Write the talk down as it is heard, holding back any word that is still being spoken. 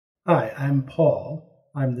Hi, I'm Paul.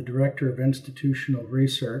 I'm the Director of Institutional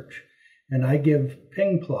Research, and I give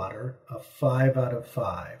PingPlotter a 5 out of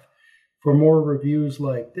 5. For more reviews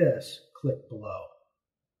like this, click below.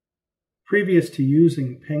 Previous to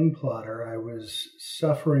using PingPlotter, I was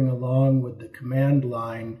suffering along with the command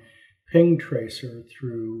line ping tracer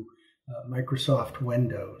through Microsoft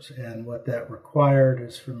Windows, and what that required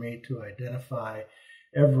is for me to identify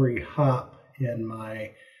every hop in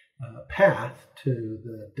my path to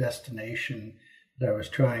the destination that I was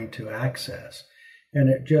trying to access, and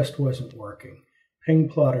it just wasn't working.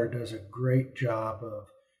 PingPlotter does a great job of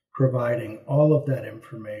providing all of that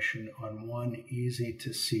information on one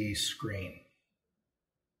easy-to-see screen.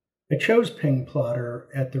 I chose PingPlotter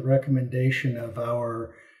at the recommendation of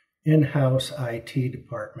our in-house IT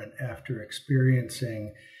department after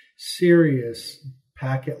experiencing serious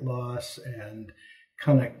packet loss and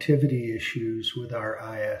connectivity issues with our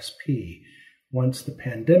ISP. Once the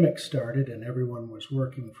pandemic started and everyone was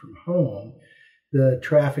working from home, the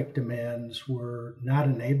traffic demands were not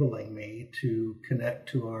enabling me to connect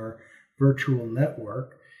to our virtual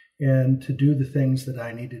network and to do the things that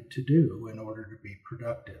I needed to do in order to be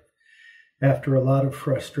productive. After a lot of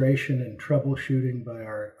frustration and troubleshooting by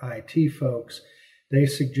our IT folks, they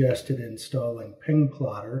suggested installing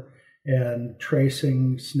PingPlotter and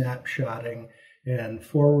tracing, snapshotting, and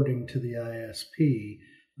forwarding to the ISP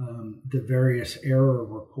the various error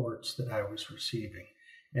reports that I was receiving.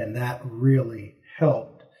 And that really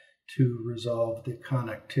helped to resolve the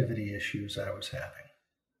connectivity issues I was having.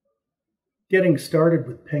 Getting started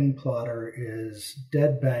with PingPlotter is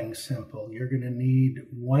dead bang simple. You're going to need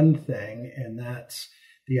one thing, and that's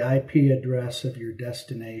the IP address of your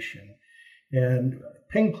destination. And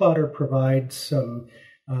PingPlotter provides some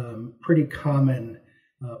pretty common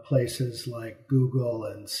places like Google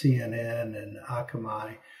and CNN and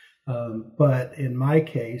Akamai. But in my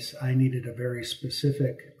case, I needed a very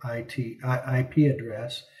specific IP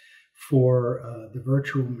address for the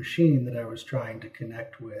virtual machine that I was trying to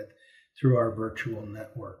connect with through our virtual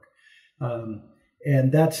network.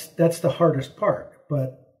 And that's the hardest part.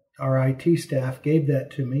 But our IT staff gave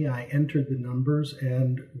that to me. I entered the numbers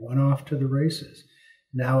and went off to the races.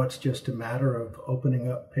 Now it's just a matter of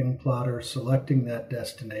opening up PingPlotter, selecting that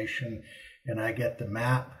destination, and I get the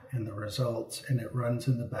map and the results, and it runs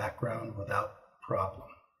in the background without problem.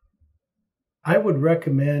 I would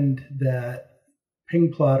recommend that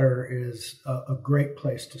PingPlotter is a great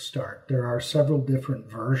place to start. There are several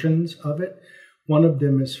different versions of it. One of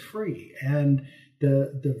them is free, and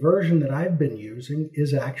the version that I've been using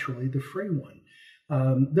is actually the free one.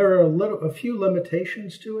 There are a few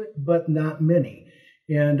limitations to it, but not many.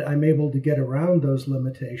 And I'm able to get around those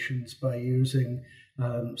limitations by using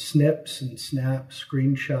snips and snap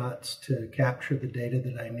screenshots to capture the data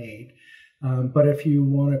that I need. But if you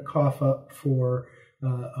want to cough up for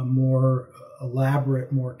a more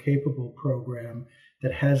elaborate, more capable program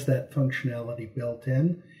that has that functionality built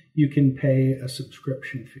in, you can pay a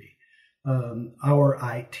subscription fee. Our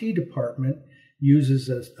IT department uses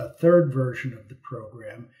a third version of the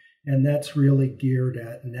program, and that's really geared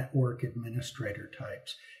at network administrator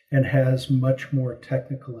types and has much more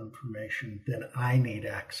technical information than I need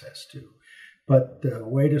access to. But the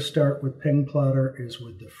way to start with PingPlotter is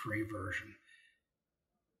with the free version.